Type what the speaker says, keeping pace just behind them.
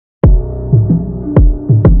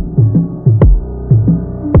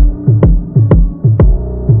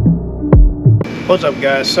What's up,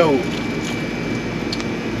 guys? So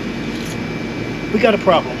we got a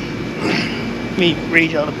problem. Let me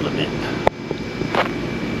raise y'all up a little bit.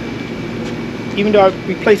 Even though I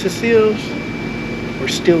replaced the seals, we're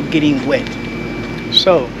still getting wet.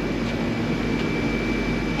 So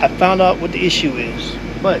I found out what the issue is,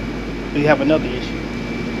 but we have another issue.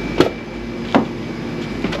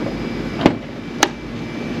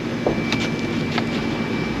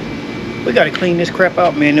 We gotta clean this crap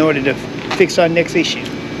out, man, in order to fix our next issue.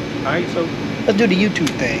 Alright, so let's do the YouTube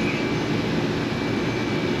thing.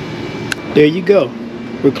 There you go.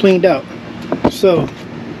 We're cleaned out. So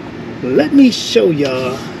let me show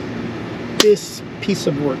y'all this piece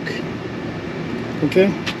of work.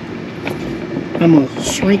 Okay? I'm gonna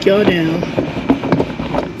shrink y'all down.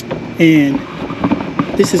 And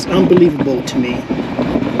this is unbelievable to me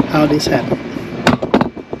how this happened.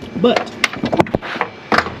 But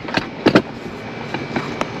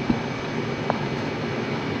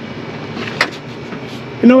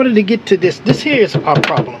in order to get to this here is our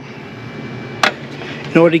problem.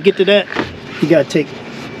 In order to get to that, you gotta take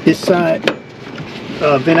this side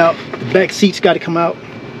vent out. The back seats gotta come out.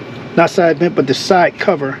 Not side vent, but the side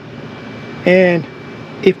cover. And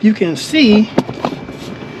if you can see,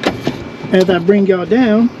 as I bring y'all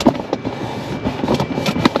down,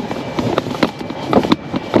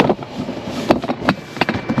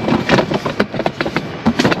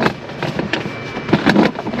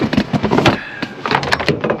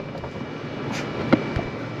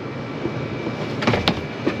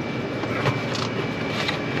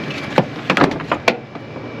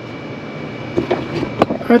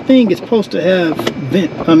 our thing is supposed to have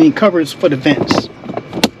covers for the vents.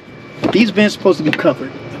 These vents supposed to be covered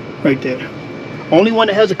right there. Only one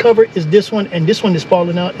that has a cover is this one, and this one is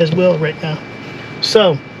falling out as well right now.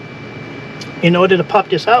 So in order to pop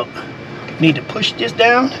this out, you need to push this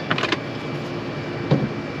down,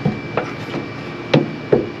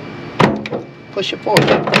 push it forward,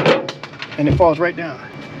 and it falls right down.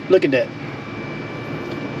 Look at that.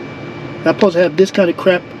 I'm supposed to have this kind of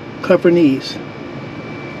crap covering these.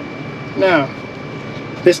 Now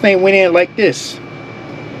this thing went in like this.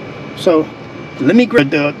 So let me grab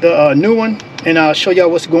the new one, and I'll show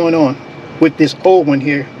y'all what's going on with this old one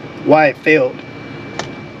here, why it failed.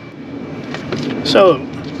 So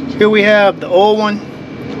here we have the old one.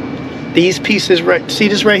 These pieces, right, see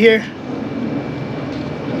this right here?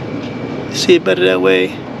 See it better that way?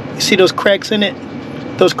 You see those cracks in it?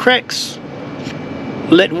 Those cracks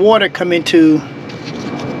let water come into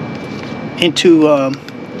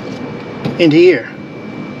here.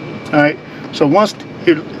 All right, so once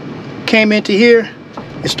it came into here,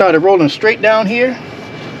 it started rolling straight down here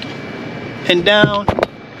and down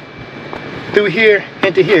through here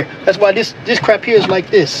into here. That's why this crap here is like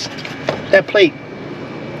this, that plate.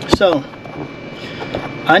 So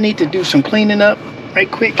I need to do some cleaning up right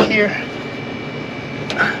quick here.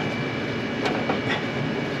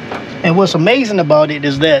 And what's amazing about it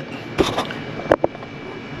is that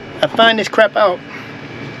I find this crap out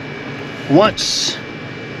once.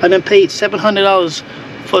 I done paid $700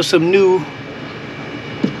 for some new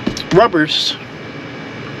rubbers,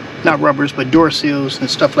 not rubbers, but door seals and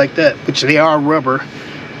stuff like that, which they are rubber.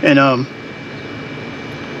 And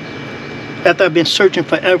after I've been searching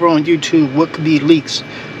forever on YouTube what could be leaks,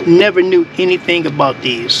 never knew anything about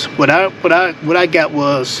these. What I got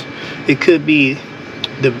was, it could be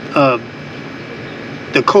the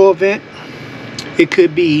coil vent, it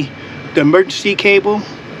could be the emergency cable,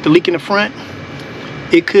 the leak in the front,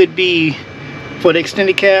 it could be for the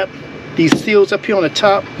extended cab, these seals up here on the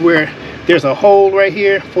top where there's a hole right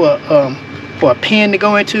here for a pin to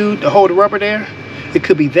go into to hold the rubber there. It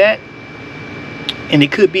could be that, and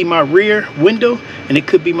it could be my rear window, and it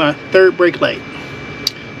could be my third brake light.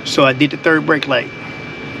 So I did the third brake light.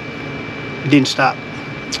 It didn't stop.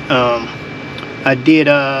 I did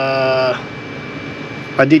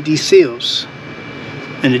these seals,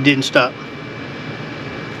 and it didn't stop.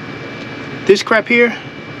 This crap here,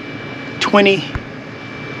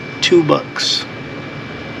 22 bucks.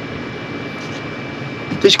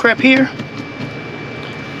 This crap here,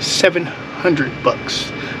 700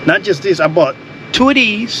 bucks. Not just this, I bought 2 of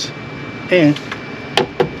these and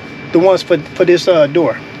the ones for this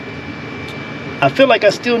door. I feel like I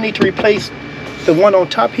still need to replace the one on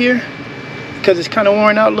top here because it's kind of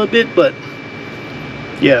worn out a little bit, but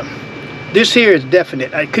yeah, this here is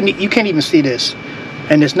definite. You can't even see this,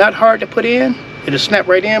 and it's not hard to put in. It'll snap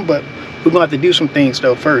right in, but we're gonna have to do some things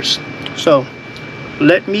though first. So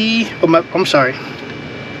let me, I'm sorry,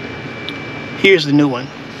 here's the new one.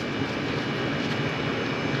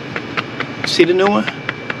 See the new one?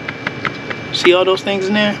 See all those things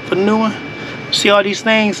in there for the new one? See all these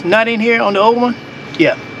things not in here on the old one?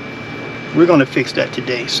 Yeah, we're gonna fix that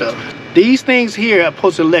today. So these things here are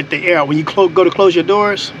supposed to let the air out. When you go to close your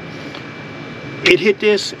doors, it hit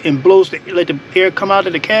this and blows let the air come out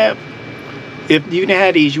of the cab. If you didn't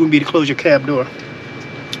have these, you wouldn't be able to close your cab door.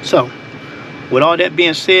 So with all that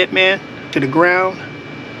being said, man, to the ground,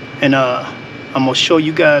 and I'm gonna show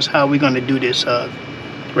you guys how we're gonna do this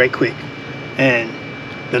right quick. And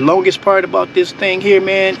the longest part about this thing here,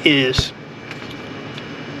 man, is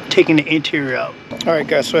taking the interior out. All right,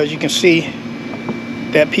 guys, so as you can see,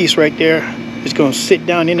 that piece right there is gonna sit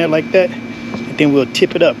down in there like that, and then we'll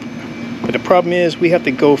tip it up. But the problem is we have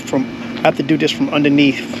to go from, I have to do this from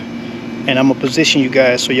underneath, and I'm gonna position you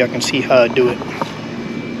guys so y'all can see how I do it.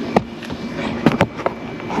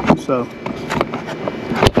 So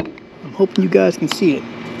I'm hoping you guys can see it.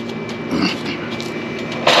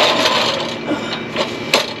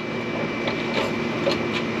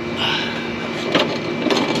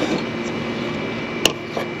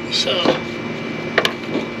 So I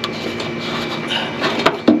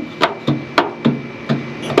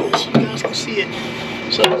guess you guys can see it.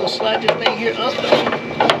 So I'm gonna slide this thing here up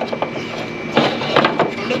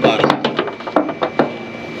from the bottom.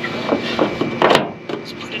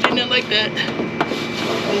 Let's put it in there like that.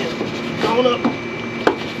 And going up.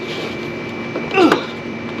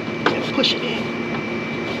 And push it in.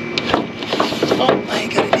 Oh, I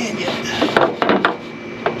ain't got it in yet.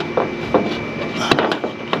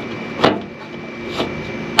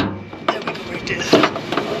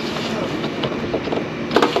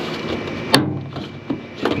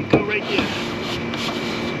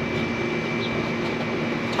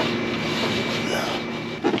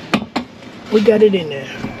 We got it in there.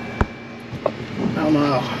 I don't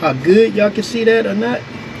know how good y'all can see that or not,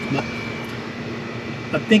 but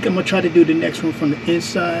I think I'm gonna try to do the next one from the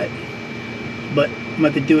inside, but I'm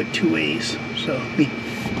gonna have to do it 2 ways. So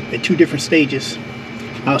at 2 different stages.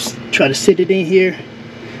 I'll try to sit it in here,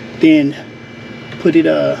 then put it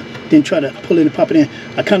then try to pull it and pop it in.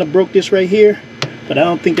 I kind of broke this right here, but I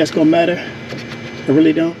don't think that's gonna matter. I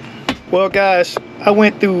really don't. Well, guys, I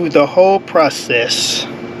went through the whole process,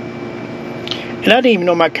 and I didn't even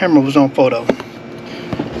know my camera was on photo.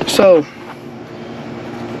 So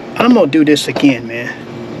I'm gonna do this again, man.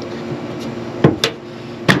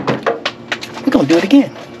 We're gonna do it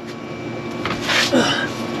again.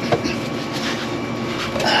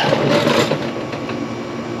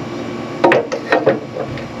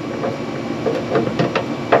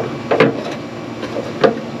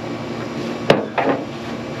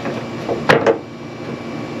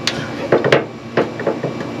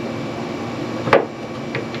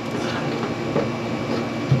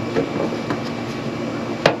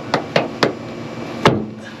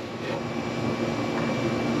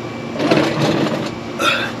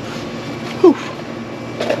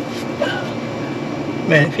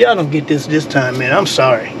 Man, if y'all don't get this time, man, I'm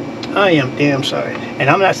sorry. I am damn sorry. And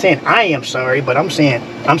I'm not saying I am sorry, but I'm saying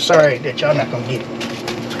I'm sorry that y'all not gonna get it.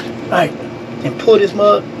 Alright, and pull this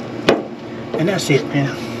mug, and that's it,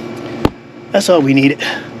 man. That's all we needed.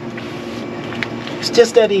 It's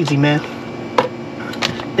just that easy, man.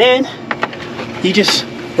 Then you just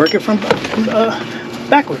work it from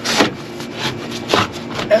backwards.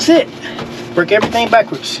 That's it. Work everything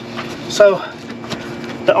backwards. So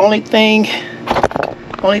the only thing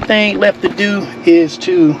left to do is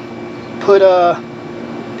to put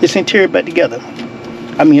this interior back together.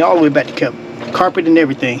 I mean, all the way back together, carpet and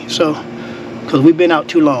everything. So, because we've been out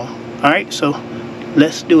too long. All right, so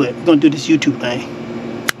let's do it. We're gonna do this YouTube thing.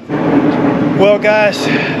 Well, guys,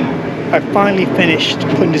 I finally finished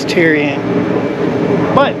putting this interior in,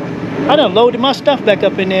 but I done loaded my stuff back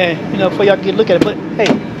up in there, you know, for y'all to get a look at it. But hey,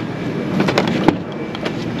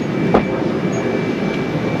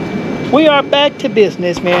 we are back to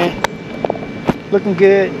business, man. Looking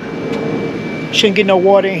good. Shouldn't get no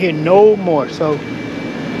water in here no more. So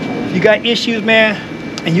if you got issues, man,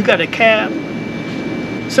 and you got a cab,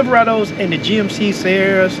 Silverados and the GMC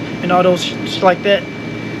Sierras and all those like that,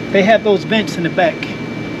 they have those vents in the back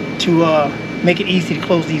to make it easy to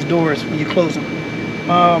close these doors when you close them,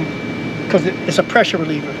 because it's a pressure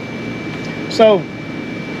reliever. So,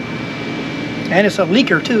 and it's a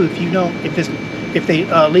leaker too, if you know, if they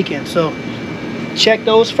leaking. So check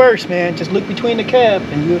those first, man. Just look between the cab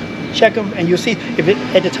and you'll check them, and you'll see if it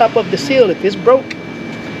at the top of the seal, if it's broke,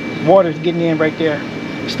 water's getting in right there.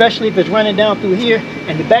 Especially if it's running down through here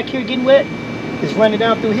and the back here getting wet, it's running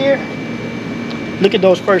down through here. Look at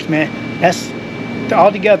those first, man. That's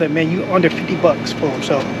all together, man. You under 50 bucks for them.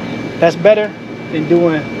 So that's better than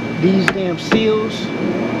doing these damn seals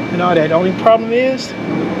and all that. The only problem is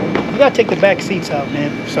you gotta take the back seats out,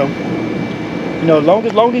 man. So You know,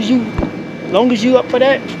 long as you up for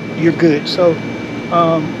that, you're good. So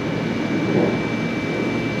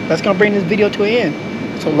that's gonna bring this video to an end.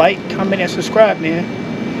 So like, comment, and subscribe, man.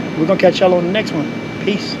 We're gonna catch y'all on the next one.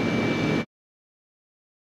 Peace.